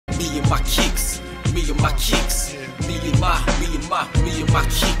me and my kicks, me and my kicks, me and my kicks, me and my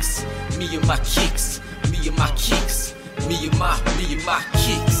kicks, me and my kicks, me and my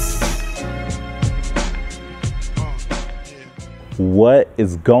kicks. What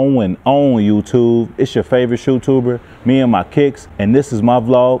is going on, YouTube? It's your favorite shoe-tuber, me and my kicks, and this is my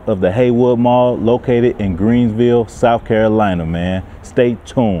vlog of the Haywood Mall located in Greenville, South Carolina, man. Stay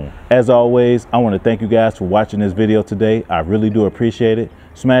tuned. As always, I want to thank you guys for watching this video today. I really do appreciate it.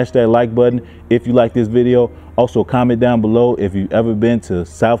 Smash that like button if you like this video. Also comment down below if you've ever been to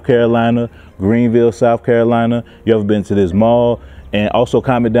South Carolina, Greenville, South Carolina. You ever been to this mall? And also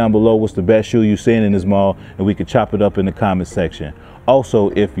comment down below what's the best shoe you've seen in this mall, and we can chop it up in the comment section. Also,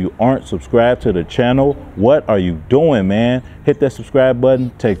 if you aren't subscribed to the channel, what are you doing, man? Hit that subscribe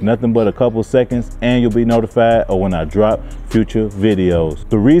button. Takes nothing but a couple seconds, and you'll be notified of when I drop future videos.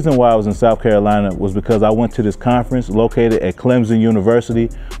 The reason why I was in South Carolina was because I went to this conference located at Clemson University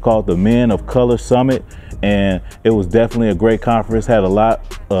called the Men of Color Summit. And it was definitely a great conference, had a lot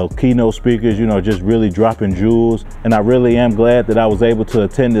of keynote speakers, you know, just really dropping jewels. And I really am glad that I was able to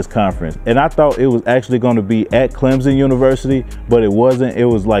attend this conference. And I thought it was actually going to be at Clemson University, but it wasn't. It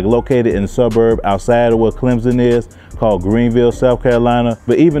was like located in a suburb outside of where Clemson is, called Greenville, South Carolina.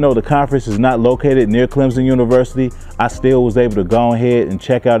 But even though the conference is not located near Clemson University, I still was able to go ahead and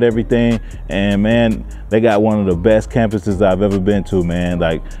check out everything. And man, they got one of the best campuses I've ever been to, man.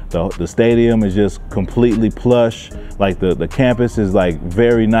 Like the stadium is just completely plush. Like the campus is like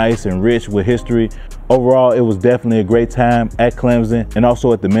very nice and rich with history. Overall, it was definitely a great time at Clemson and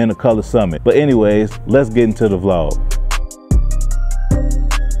also at the Men of Color Summit. But anyways, let's get into the vlog.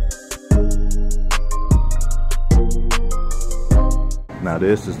 Now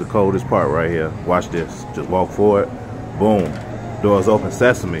this is the coldest part right here. Watch this. Just walk forward. Boom. Doors open,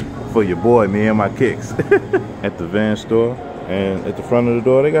 sesame for your boy, me and my kicks. At the van store, and at the front of the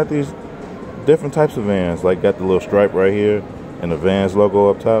door, they got these different types of vans. Like got the little stripe right here and the Vans logo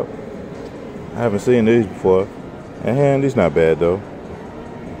up top. I haven't seen these before. And these not bad though.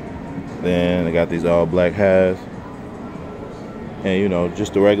 Then they got these all black highs. And you know,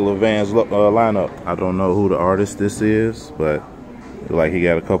 just the regular Vans lineup. I don't know who the artist this is, but like he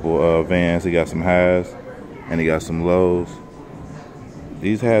got a couple Vans, he got some highs, and he got some lows.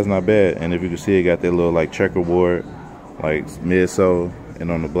 These highs not bad, and if you can see, it got that little like checkerboard, like midsole,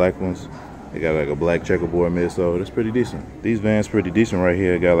 and on the black ones, they got like a black checkerboard midsole. That's pretty decent. These Vans pretty decent right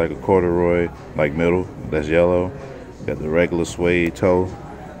here. Got like a corduroy, like middle, that's yellow. Got the regular suede toe.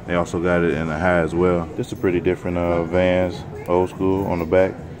 They also got it in the high as well. This is a pretty different Vans, old school on the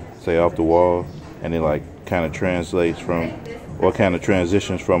back, say off the wall, and it like kind of translates from, or kind of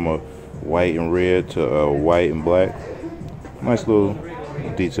transitions from a white and red to a white and black. Nice little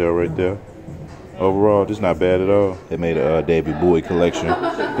detail right there. Overall, just not bad at all. They made a Davey Bowie collection.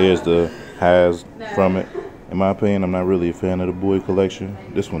 Here's the highs from it. In my opinion, I'm not really a fan of the Bowie collection.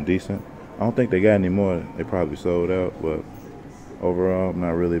 This one decent. I don't think they got any more. They probably sold out, but overall, I'm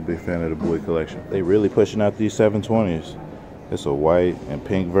not really a big fan of the Bowie collection. They really pushing out these 720s. It's a white and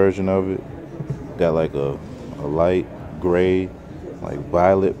pink version of it. Got like a light gray, like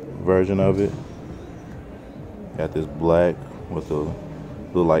violet version of it. Got this black with a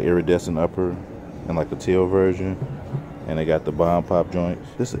little like iridescent upper and like a teal version. And they got the bomb pop joints.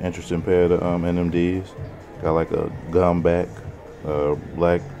 This is an interesting pair of NMDs. Got like a gum back,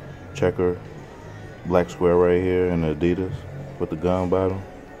 black checker, black square right here, and the Adidas with the gum bottom.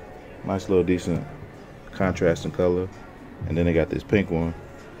 Nice little decent contrasting color. And then they got this pink one.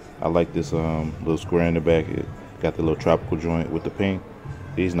 I like this little square in the back. It got the little tropical joint with the pink.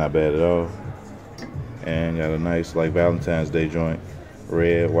 These not bad at all. And got a nice like Valentine's Day joint.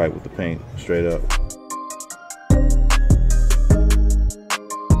 Red, white with the pink, straight up.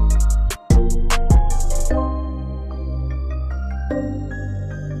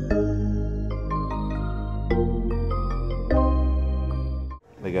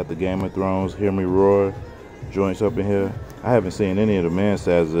 They got the Game of Thrones, Hear Me Roar joints up in here. I haven't seen any of the men's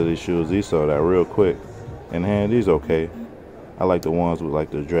sizes of these shoes. These sold out real quick. And these okay. I like the ones with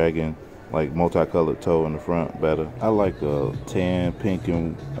like the dragon, like multicolored toe in the front better. I like the tan, pink,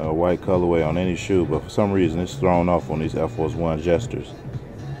 and white colorway on any shoe, but for some reason it's thrown off on these Air Force One Jesters.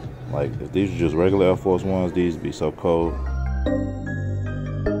 Like if these are just regular Air Force Ones, these would be so cold.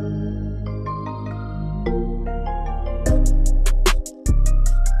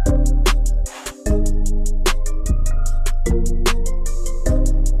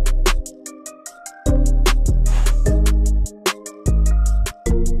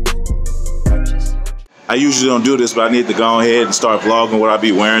 I usually don't do this, but I need to go ahead and start vlogging what I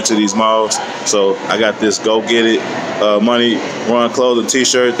be wearing to these malls. So I got this Go Get It Money Run Clothing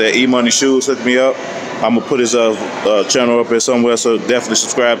t-shirt that E-Money Shoes hooked me up. I'm gonna put his channel up here somewhere, so definitely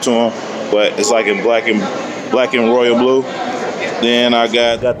subscribe to him. But it's like in black and royal blue. Then I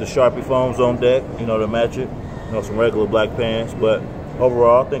got the Sharpie foams on deck, you know, to match it. You know, some regular black pants, but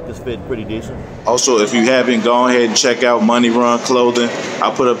overall, I think this fit pretty decent. Also, if you haven't, go ahead and check out Money Run Clothing.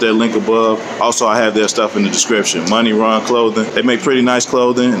 I'll put up their link above. Also, I have their stuff in the description. Money Run Clothing. They make pretty nice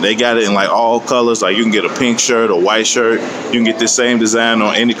clothing. They got it in like all colors. Like you can get a pink shirt, a white shirt. You can get this same design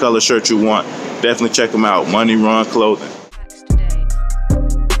on any color shirt you want. Definitely check them out. Money Run Clothing.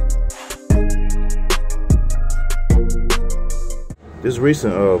 This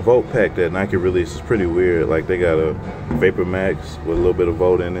recent Volt pack that Nike released is pretty weird. Like they got a Vapor Max with a little bit of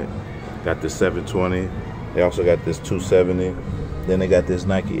Volt in it. Got this 720. They also got this 270. Then they got this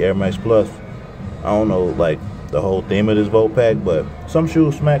Nike Air Max Plus. I don't know like the whole theme of this Volt pack, but some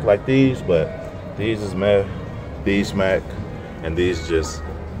shoes smack like these, but these is meh, these smack, and these just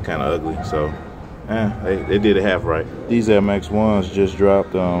kind of ugly. So they did it half right. These Air Max 1s just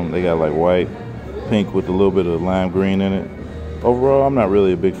dropped. They got like white, pink with a little bit of lime green in it. Overall, I'm not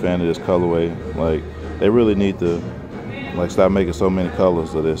really a big fan of this colorway. Like, they really need to like stop making so many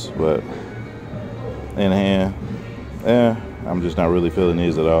colors of this. But in hand, I'm just not really feeling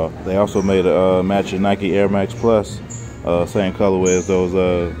these at all. They also made a matching Nike Air Max Plus, same colorway as those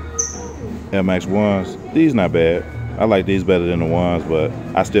Air Max 1s. These not bad. I like these better than the ones, but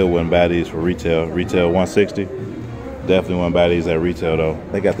I still wouldn't buy these for retail. Retail 160. Definitely wouldn't buy these at retail though.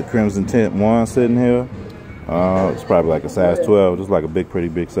 They got the Crimson Tint 1 sitting here. It's probably like a size 12. Just like a pretty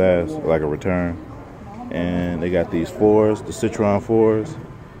big size, like a return. And they got these 4s, the Citron 4s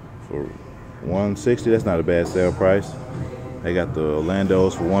for 160. That's not a bad sale price. They got the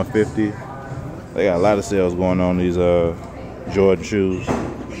Orlando's for 150. They got a lot of sales going on these Jordan shoes.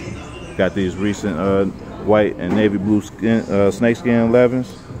 Got these recent white and navy blue snakeskin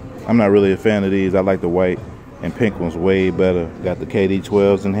 11s. I'm not really a fan of these. I like the white and pink ones way better. Got the KD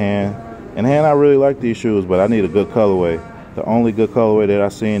 12s in hand. In hand, I really like these shoes, but I need a good colorway. The only good colorway that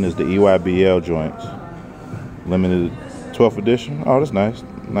I've seen is the EYBL joints. Limited 12th edition. Oh, that's nice.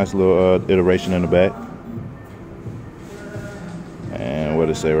 Nice little iteration in the back. And what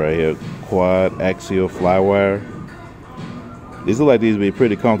does it say right here? Quad axial flywire. These look like these would be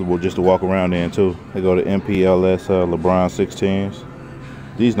pretty comfortable just to walk around in too. They go to MPLS LeBron 16s.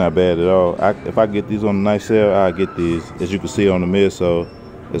 These not bad at all. If I get these on a nice sale, I'll get these. As you can see on the midsole,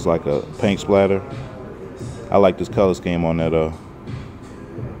 it's like a paint splatter. I like this color scheme on that though.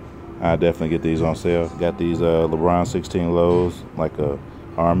 I definitely get these on sale. Got these LeBron 16 lows, like a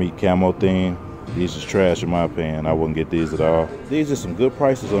army camo theme. These is trash in my opinion. I wouldn't get these at all. These are some good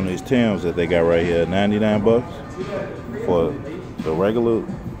prices on these Timbs that they got right here. 99 bucks for the regular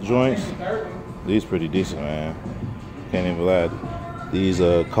joints. These pretty decent, man. Can't even lie. These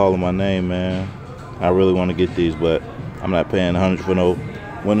calling my name, man. I really want to get these, but I'm not paying 100 for no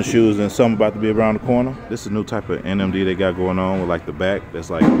winter shoes and something about to be around the corner. This is a new type of NMD they got going on with like the back that's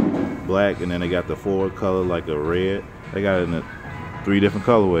like black, and then they got the forward color like a red. They got it in 3 different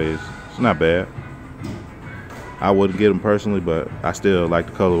colorways. It's not bad. I wouldn't get them personally, but I still like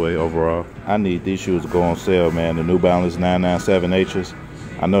the colorway overall. I need these shoes to go on sale, man. The New Balance 997H's.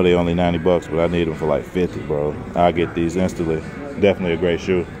 I know they only 90 bucks, but I need them for like 50, bro. I'll get these instantly. Definitely a great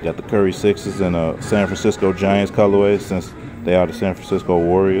shoe. Got the Curry 6s and a San Francisco Giants colorway since they are the San Francisco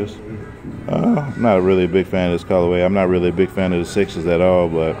Warriors. I'm not really a big fan of this colorway. I'm not really a big fan of the 6s at all,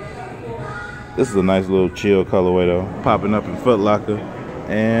 but this is a nice little chill colorway though. Popping up in Foot Locker.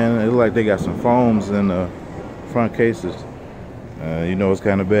 And it looks like they got some foams in the front cases. You know it's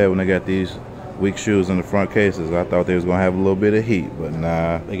kind of bad when they got these weak shoes in the front cases. I thought they was gonna have a little bit of heat, but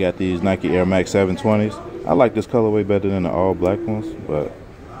nah. They got these Nike Air Max 720s. I like this colorway better than the all black ones, but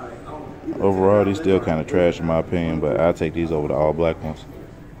overall these still kind of trash in my opinion, but I'll take these over the all black ones.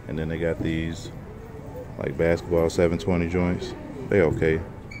 And then they got these like basketball 720 joints. They okay.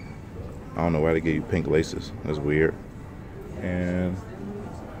 I don't know why they give you pink laces. That's weird. And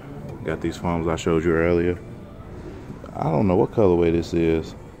got these foams I showed you earlier. I don't know what colorway this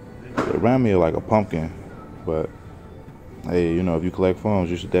is. It reminds me of like a pumpkin, but hey, you know, if you collect foams,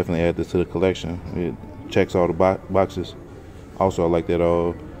 you should definitely add this to the collection. It checks all the boxes. Also, I like that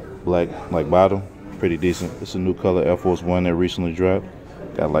all black like bottom, pretty decent. It's a new color Air Force One that recently dropped.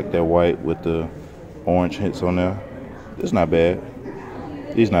 Got like that white with the orange hits on there. It's not bad.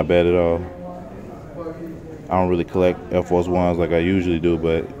 These not bad at all. I don't really collect Air Force Ones like I usually do,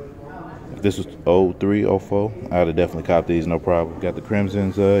 but If this was 03, 04, I'd have definitely copped these, no problem. Got the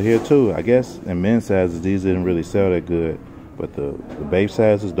crimsons here too. I guess in men's sizes, these didn't really sell that good. But the babe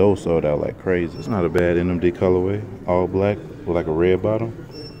sizes, those sold out like crazy. It's not a bad NMD colorway. All black with like a red bottom.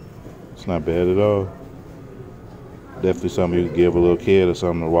 It's not bad at all. Definitely something you could give a little kid or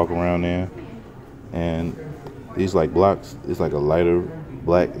something to walk around in. And these like blocks, it's like a lighter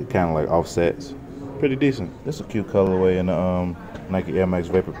black, kind of like offsets. Pretty decent. This is a cute colorway in the Nike Air Max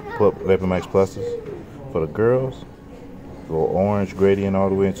Vapor Max Pluses for the girls. A little orange gradient all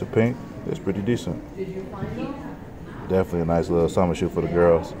the way into pink. That's pretty decent. Definitely a nice little summer shoe for the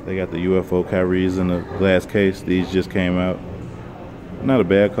girls. They got the UFO Kyries in the glass case. These just came out. Not a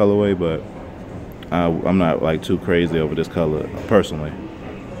bad colorway, but I'm not like too crazy over this color personally.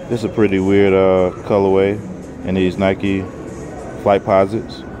 This is a pretty weird colorway in these Nike Flight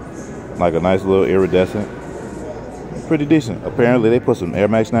Posits. Like a nice little iridescent. Pretty decent. Apparently they put some Air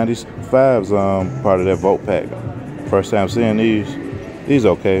Max 95s part of that Vote pack. First time seeing these. These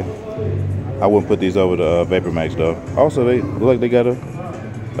okay. I wouldn't put these over the Vapor Max though. Also, they look like they got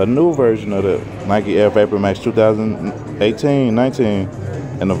a new version of the Nike Air Vapor Max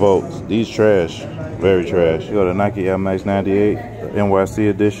 2018-19 in the Votes. These trash, very trash. You go to Nike Air Max 98 NYC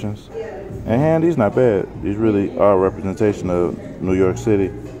editions, and these not bad. These really are a representation of New York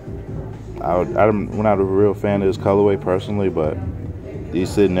City. I'm not a real fan of this colorway personally, but these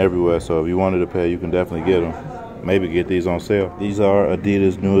sitting everywhere. So if you wanted a pair, you can definitely get them. Maybe get these on sale. These are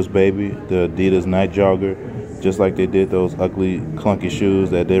Adidas' newest baby, the Adidas Night Jogger, just like they did those ugly, clunky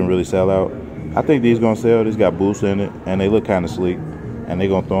shoes that didn't really sell out. I think these gonna sell. These got boosts in it, and they look kind of sleek. And they're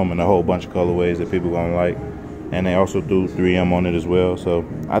gonna throw them in a whole bunch of colorways that people gonna like. And they also threw 3M on it as well. So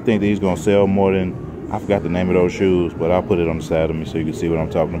I think these gonna sell more than, I forgot the name of those shoes, but I'll put it on the side of me so you can see what I'm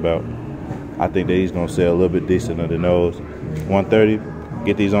talking about. I think these gonna sell a little bit decenter than those. 130.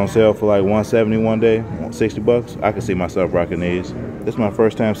 Get these on sale for like 170 one day, 60 bucks. I can see myself rocking these. This is my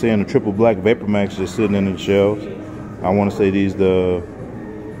first time seeing the triple black Vapor Max just sitting in the shelves. I want to say these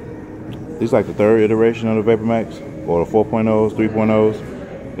like the third iteration of the Vapor Max, or the 4.0s, 3.0s.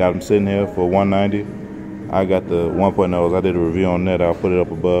 Got them sitting here for 190. I got the 1.0s. I did a review on that. I'll put it up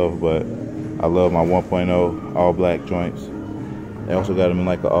above, but I love my 1.0 all black joints. They also got them in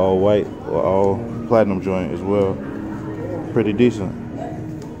like an all white or all platinum joint as well. Pretty decent.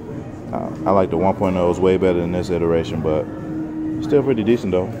 I like the 1.0s way better than this iteration, but still pretty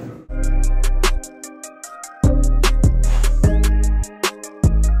decent though.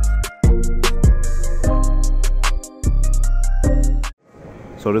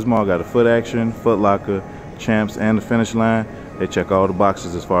 So this mall got a Footaction, Footlocker, Champs, and the Finish Line. They check all the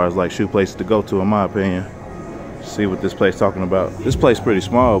boxes as far as like shoe places to go to, in my opinion. See what this place talking about. This place pretty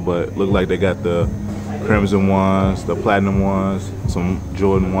small, but look like they got the crimson ones, the platinum ones, some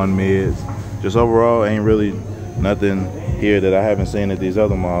Jordan 1 mids. Just overall, ain't really nothing here that I haven't seen at these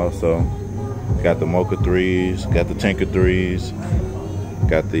other malls. So got the Mocha 3s, got the Tinker 3s,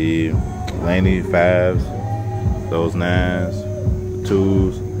 got the Laney 5s, those 9s, the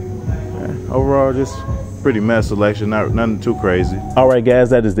 2s. Yeah, overall, just pretty mess selection, nothing too crazy. All right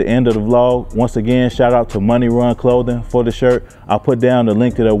guys, that is the end of the vlog. Once again, shout out to Money Run Clothing for the shirt. I'll put down the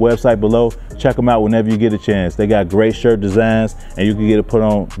link to their website below. Check them out whenever you get a chance. They got great shirt designs, and you can get it put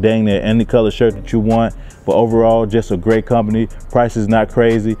on dang near any color shirt that you want. But overall, just a great company. Price is not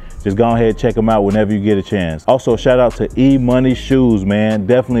crazy. Just go ahead and check them out whenever you get a chance. Also, shout out to E-Money Shoes, man.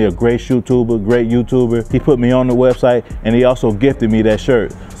 Definitely a great shoe tuber, great YouTuber. He put me on the website, and he also gifted me that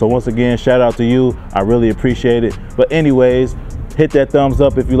shirt. So once again, shout out to you. I really appreciate it. But anyways, hit that thumbs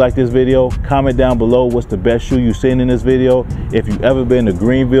up if you like this video. Comment down below what's the best shoe you've seen in this video. If you've ever been to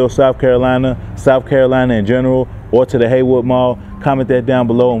Greenville, South Carolina in general, or to the Haywood Mall, comment that down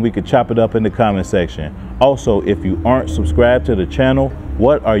below and we could chop it up in the comment section. Also, if you aren't subscribed to the channel,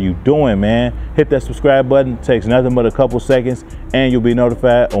 what are you doing, man? Hit that subscribe button. It takes nothing but a couple seconds and you'll be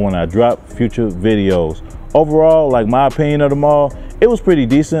notified on when I drop future videos. Overall, like my opinion of the mall, it was pretty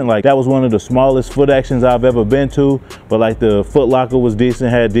decent. Like that was one of the smallest Footactions I've ever been to, but like the Footlocker was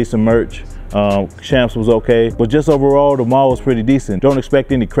decent, had decent merch. Champs was okay, but just overall the mall was pretty decent. Don't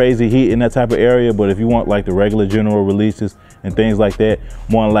expect any crazy heat in that type of area, but if you want like the regular general releases and things like that,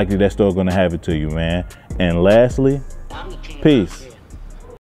 more than likely that store gonna have it to you, man. And lastly, peace.